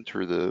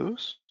enter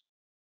those.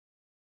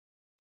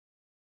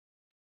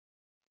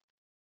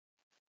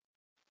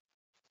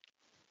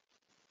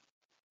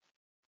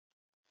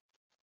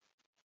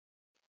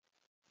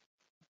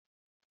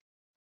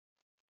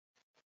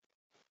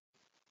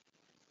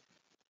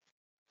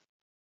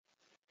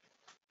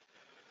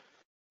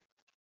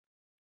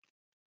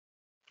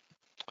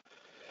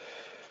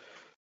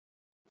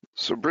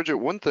 So Bridget,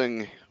 one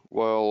thing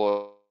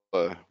while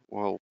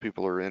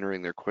people are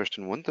entering their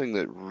question, one thing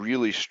that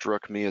really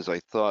struck me as I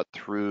thought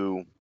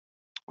through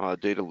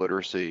data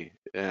literacy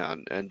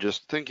and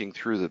just thinking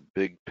through the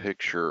big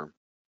picture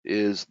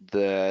is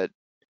that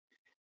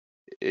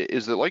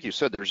like you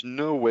said, there's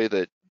no way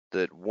that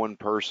one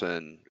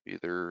person,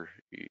 either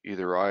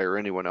I or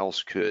anyone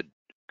else could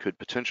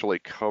potentially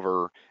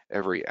cover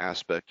every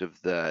aspect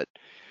of that.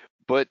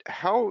 But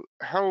how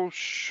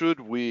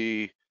should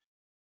we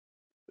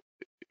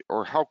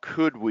or how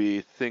could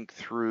we think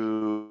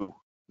through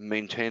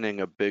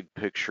maintaining a big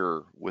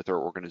picture with our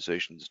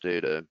organization's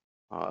data?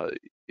 Uh,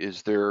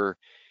 is there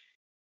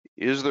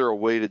a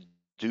way to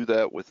do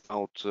that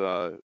without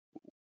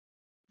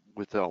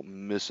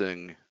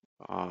missing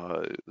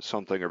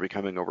something or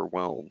becoming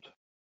overwhelmed?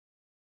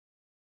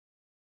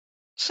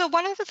 So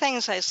one of the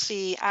things I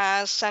see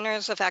as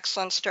centers of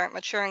excellence start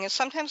maturing is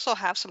sometimes they'll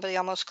have somebody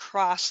almost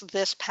cross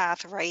this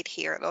path right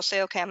here. They'll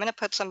say, okay, I'm going to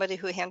put somebody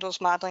who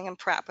handles modeling and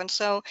prep. And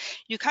so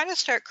you kind of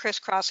start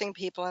crisscrossing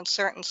people in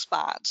certain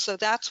spots. So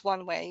that's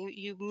one way.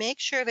 You make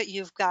sure that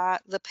you've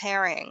got the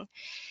pairing.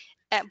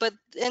 But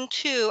then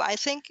two, I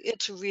think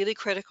it's really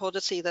critical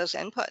to see those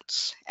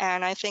inputs.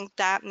 And I think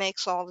that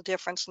makes all the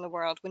difference in the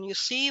world. When you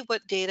see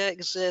what data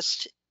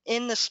exists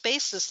in the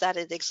spaces that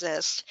it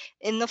exists,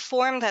 in the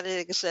form that it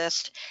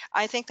exists,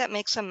 I think that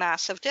makes a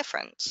massive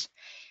difference.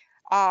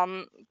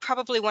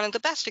 Probably one of the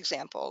best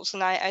examples,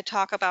 and I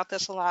talk about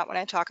this a lot when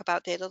I talk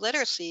about data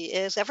literacy,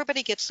 is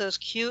everybody gets those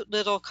cute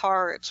little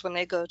cards when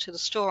they go to the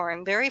store,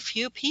 and very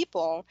few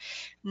people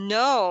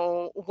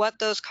know what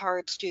those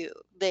cards do.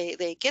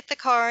 They get the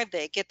card,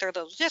 they get their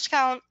little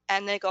discount,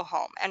 and they go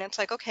home. And it's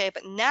like, okay,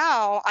 but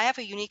now I have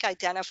a unique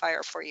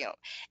identifier for you.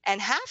 And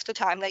half the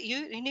time that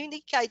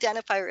unique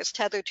identifier is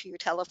tethered to your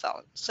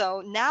telephone.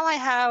 So now I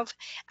have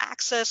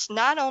access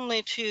not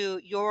only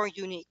to your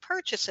unique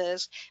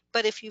purchases,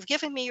 but if you've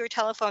given me your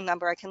telephone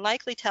number, I can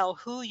likely tell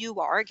who you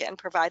are, again,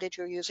 provided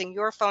you're using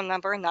your phone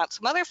number and not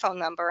some other phone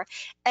number.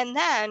 And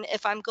then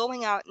if I'm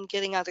going out and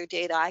getting other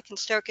data, I can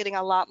start getting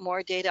a lot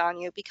more data on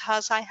you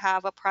because I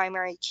have a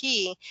primary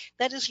key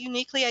that is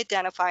uniquely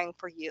identifying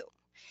for you.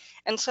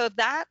 And so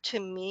that to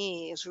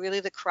me is really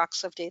the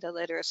crux of data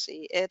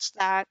literacy. It's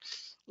that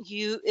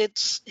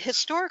it's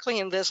historically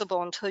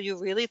invisible until you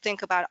really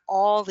think about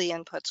all the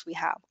inputs we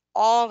have,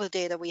 all the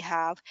data we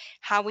have,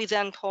 how we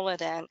then pull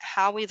it in,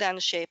 how we then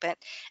shape it,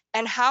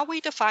 and how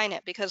we define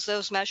it, because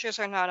those measures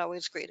are not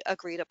always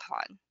agreed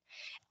upon.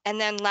 And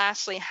then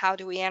lastly, how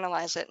do we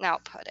analyze it and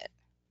output it?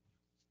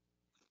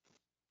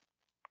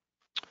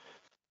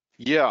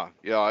 Yeah,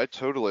 I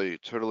totally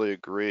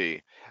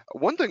agree.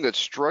 One thing that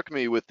struck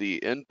me with the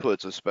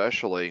inputs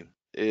especially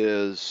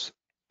is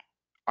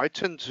I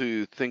tend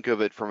to think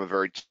of it from a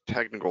very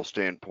technical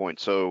standpoint.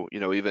 So,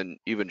 even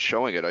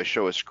showing it, I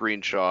show a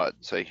screenshot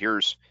and say,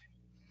 here's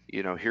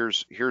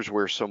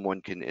where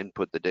someone can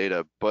input the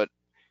data. But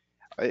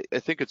I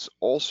think it's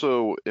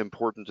also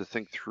important to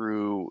think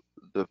through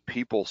the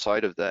people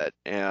side of that.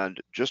 And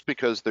just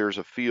because there's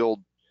a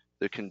field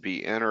that can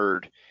be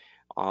entered,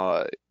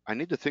 uh, I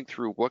need to think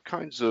through what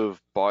kinds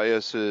of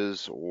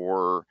biases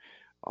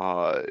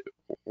uh,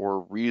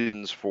 or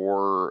reasons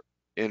for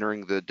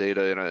entering the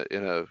data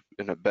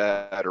in a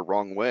bad or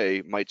wrong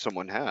way might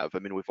someone have. I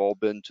mean, we've all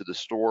been to the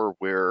store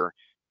where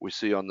we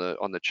see on the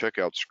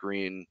checkout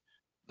screen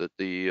that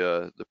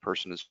the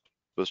person is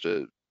supposed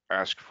to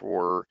ask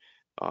for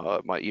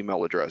my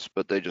email address,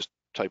 but they just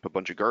type a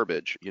bunch of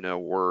garbage,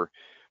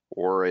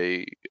 or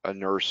a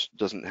nurse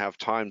doesn't have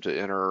time to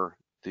enter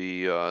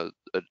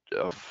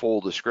a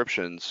full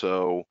description,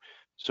 so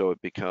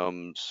it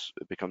becomes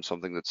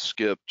something that's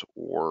skipped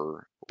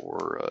or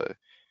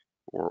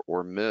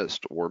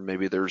missed, or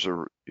maybe there's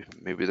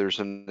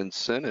an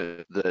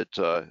incentive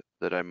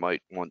that I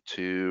might want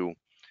to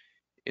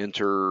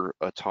enter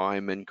a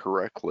time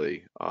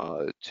incorrectly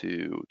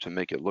to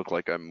make it look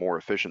like I'm more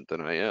efficient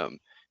than I am,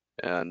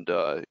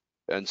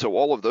 and so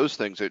all of those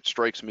things, it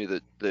strikes me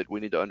that we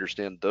need to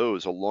understand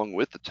those along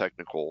with the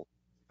technical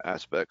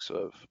aspects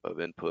of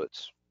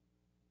inputs.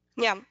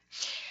 Yeah,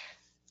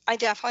 I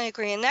definitely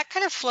agree. And that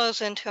kind of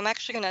flows into, I'm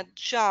actually going to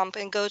jump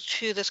and go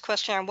to this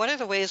question on what are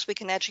the ways we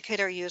can educate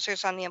our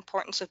users on the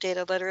importance of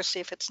data literacy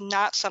if it's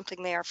not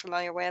something they are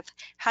familiar with,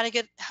 how to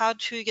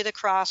get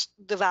across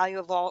the value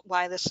of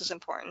why this is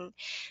important.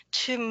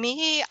 To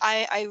me,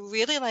 I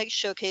really like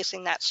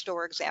showcasing that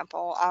store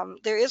example.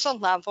 There is a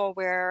level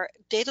where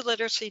data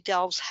literacy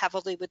delves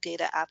heavily with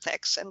data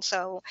ethics. And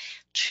so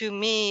to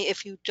me,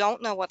 if you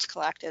don't know what's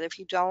collected, if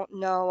you don't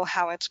know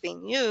how it's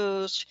being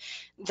used,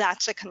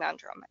 that's a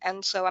conundrum.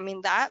 And so, I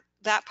mean, that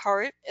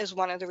part is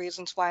one of the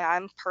reasons why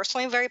I'm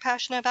personally very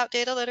passionate about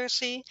data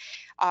literacy.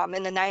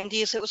 In the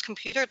 90s, it was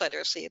computer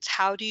literacy. It's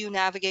how do you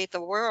navigate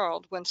the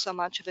world when so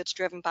much of it's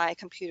driven by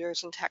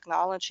computers and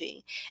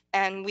technology.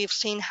 And we've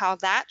seen how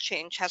that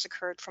change has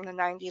occurred from the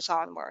 90s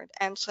onward.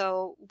 And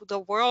so the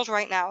world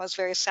right now is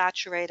very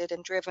saturated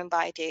and driven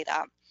by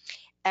data.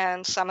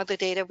 And some of the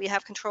data we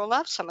have control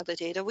of, some of the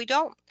data we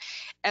don't.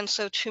 And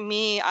so to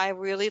me, I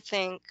really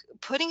think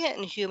putting it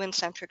in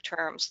human-centric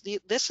terms,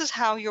 this is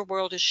how your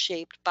world is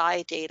shaped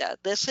by data.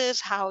 This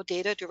is how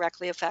data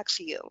directly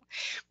affects you.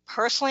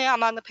 Personally,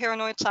 I'm on the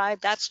paranoid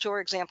side. That store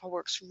example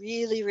works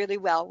really, really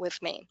well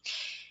with me.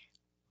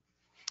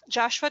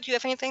 Joshua, do you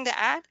have anything to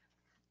add?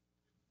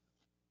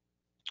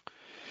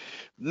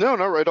 No,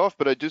 not right off,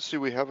 but I do see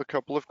we have a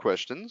couple of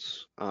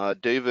questions.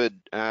 David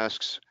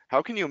asks,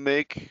 how can you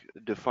make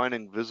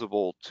defining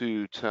visible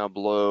to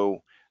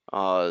Tableau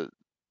uh,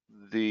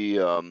 the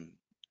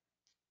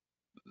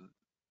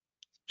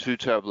to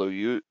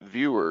Tableau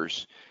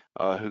viewers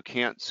who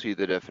can't see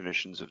the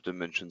definitions of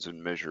dimensions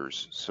and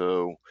measures?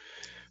 So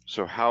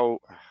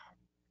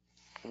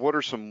what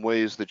are some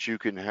ways that you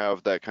can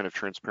have that kind of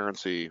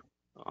transparency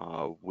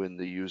when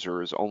the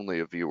user is only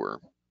a viewer?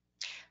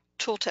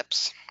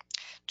 Tooltips.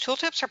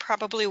 Tooltips are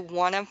probably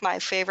one of my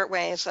favorite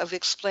ways of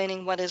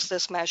explaining what is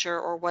this measure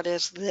or what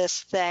is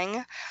this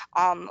thing.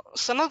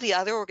 Some of the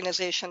other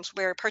organizations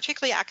where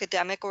particularly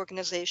academic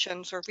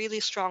organizations or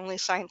really strongly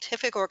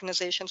scientific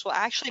organizations will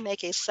actually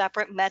make a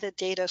separate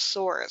metadata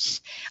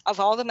source of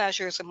all the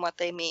measures and what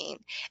they mean.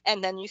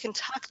 And then you can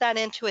tuck that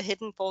into a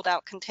hidden fold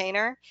out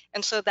container.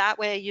 And so that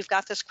way you've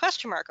got this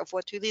question mark of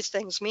what do these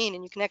things mean?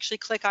 And you can actually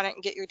click on it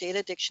and get your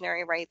data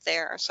dictionary right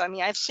there. So I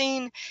mean, I've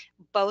seen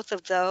both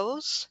of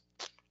those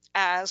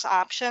as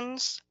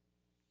options.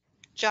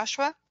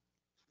 Joshua?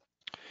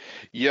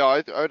 Yeah,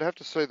 I'd have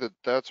to say that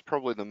that's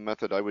probably the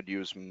method I would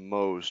use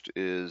most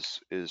is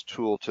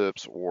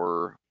tooltips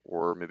or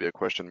maybe a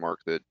question mark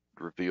that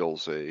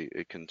reveals a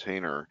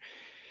container.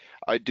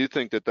 I do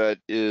think that that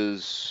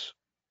is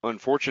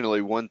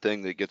unfortunately one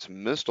thing that gets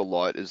missed a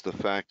lot is the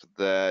fact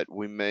that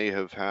we may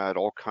have had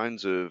all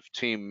kinds of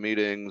team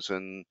meetings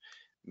and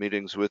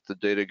meetings with the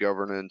data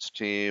governance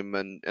team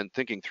and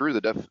thinking through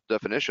the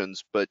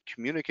definitions, but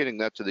communicating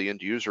that to the end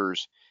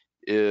users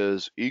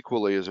is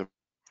equally as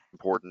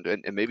important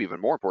and maybe even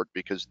more important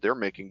because they're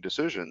making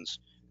decisions.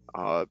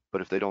 But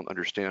if they don't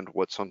understand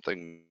what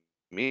something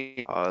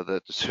means,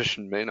 that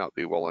decision may not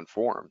be well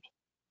informed.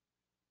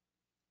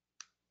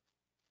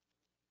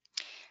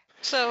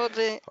 So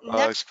the Uh,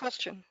 next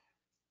question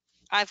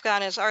I've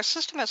got is our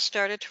system has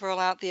started to roll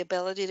out the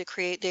ability to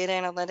create data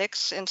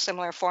analytics in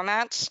similar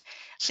formats.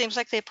 Seems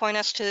like they point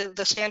us to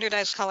the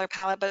standardized color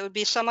palette, but it would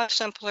be so much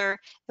simpler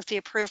if the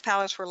approved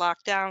palettes were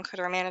locked down. Could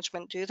our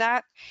management do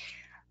that?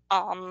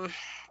 Um,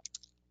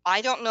 I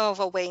don't know of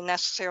a way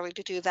necessarily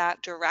to do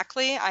that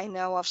directly. I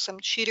know of some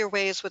cheater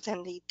ways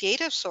within the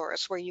data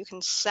source where you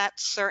can set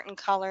certain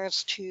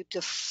colors to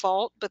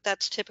default, but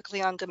that's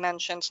typically on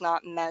dimensions,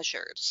 not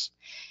measures.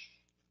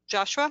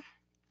 Joshua?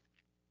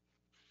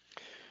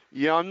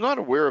 Yeah, I'm not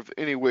aware of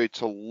any way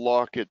to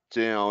lock it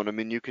down. I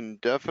mean, you can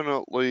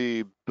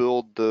definitely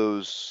build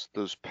those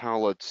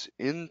palettes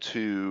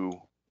into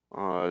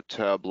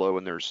Tableau,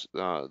 and there's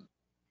a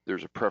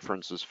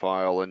preferences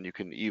file, and you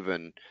can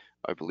even,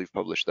 I believe,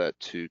 publish that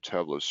to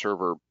Tableau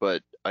server.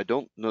 But I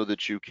don't know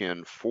that you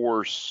can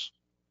force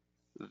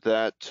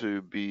that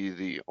to be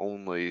the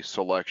only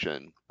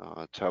selection.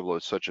 Tableau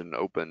is such an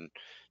open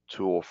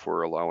tool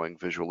for allowing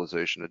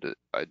visualization.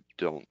 I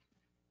don't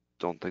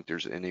think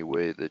there's any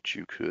way that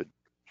you could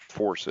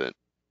force it.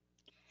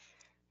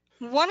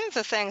 One of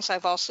the things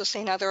I've also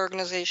seen other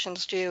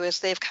organizations do is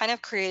they've kind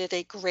of created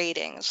a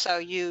grading. So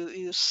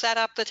you set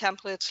up the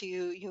templates,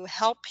 you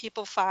help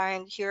people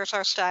find, here's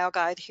our style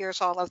guide,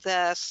 here's all of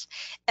this.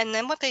 And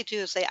then what they do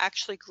is they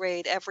actually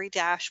grade every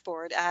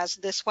dashboard as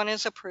this one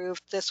is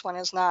approved, this one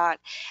is not.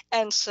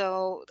 And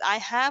so I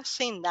have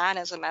seen that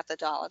as a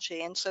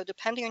methodology. And so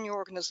depending on your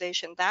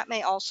organization, that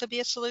may also be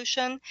a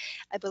solution.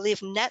 I believe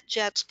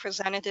NetJets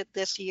presented it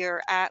this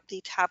year at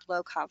the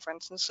Tableau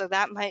conference. And so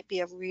that might be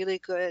a really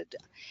good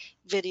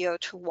video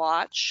to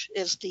watch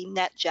is the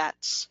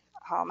NetJets,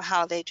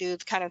 how they do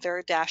kind of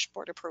their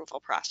dashboard approval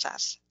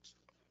process.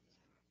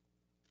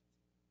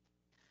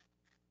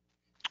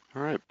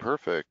 All right,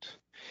 perfect.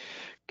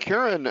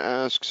 Karen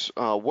asks,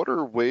 what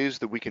are ways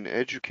that we can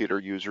educate our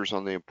users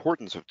on the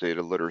importance of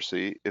data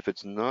literacy if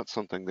it's not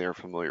something they're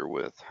familiar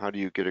with? How do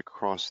you get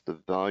across the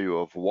value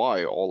of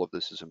why all of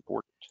this is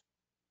important?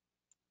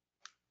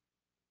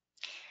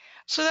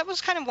 So that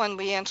was kind of one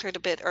we answered a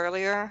bit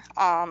earlier,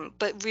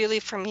 but really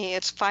for me,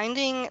 it's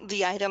finding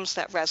the items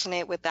that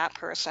resonate with that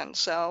person.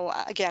 So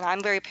again,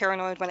 I'm very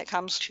paranoid when it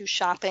comes to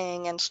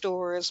shopping and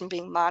stores and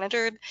being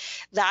monitored.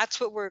 That's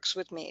what works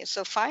with me.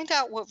 So find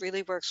out what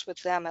really works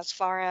with them as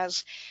far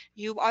as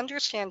you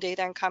understand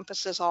data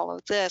encompasses all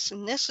of this.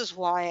 And this is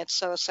why it's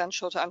so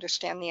essential to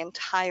understand the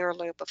entire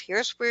loop of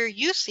here's where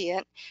you see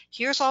it,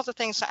 here's all the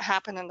things that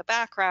happen in the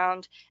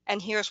background,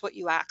 and here's what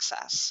you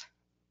access.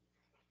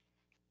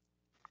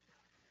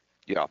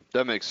 Yeah,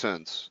 that makes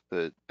sense.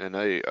 And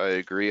I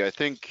agree. I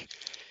think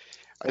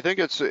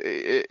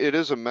it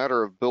is a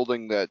matter of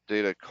building that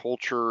data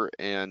culture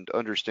and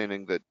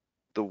understanding that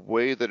the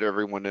way that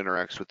everyone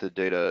interacts with the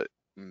data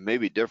may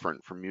be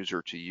different from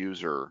user to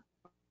user.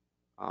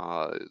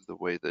 The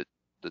way that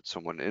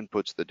someone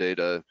inputs the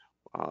data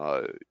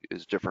uh,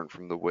 is different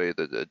from the way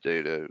that the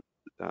data,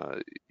 uh,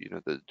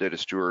 the data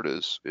steward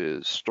is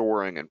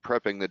storing and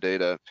prepping the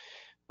data.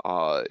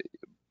 Uh,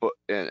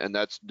 and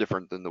that's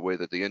different than the way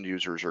that the end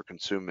users are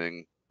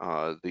consuming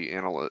the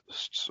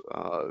analysts'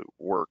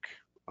 work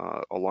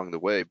along the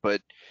way.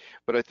 But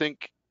I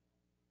think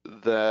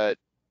that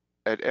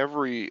at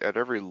every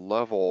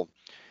level,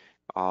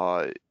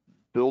 uh,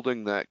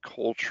 building that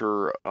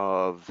culture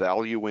of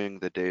valuing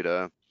the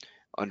data,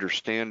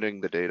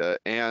 understanding the data,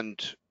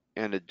 and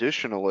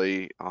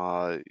additionally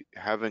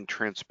having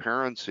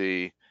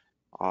transparency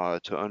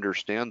to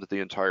understand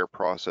the entire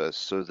process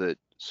so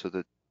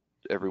that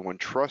everyone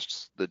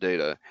trusts the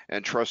data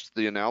and trusts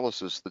the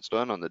analysis that's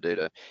done on the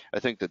data. I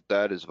think that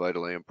that is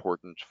vitally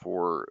important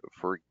for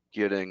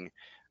getting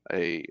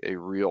a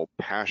real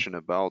passion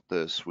about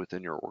this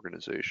within your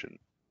organization.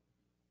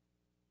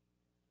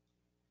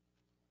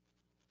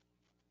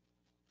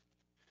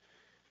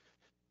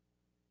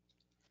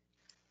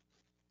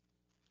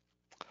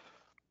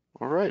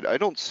 All right, I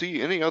don't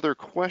see any other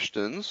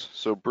questions.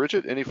 So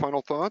Bridget, any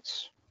final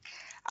thoughts?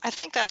 I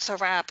think that's a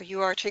wrap.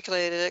 You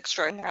articulated it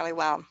extraordinarily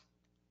well.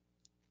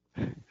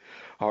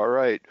 All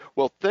right.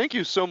 Well, thank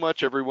you so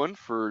much, everyone,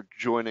 for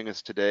joining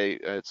us today.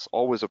 It's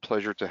always a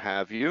pleasure to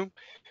have you.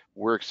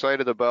 We're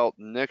excited about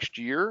next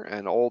year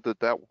and all that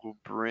that will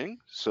bring.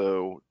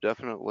 So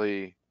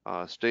definitely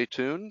stay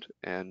tuned,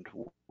 and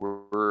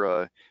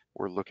we're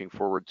looking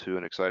forward to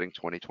an exciting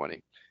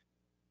 2020.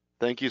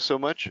 Thank you so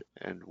much,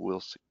 and we'll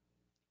see.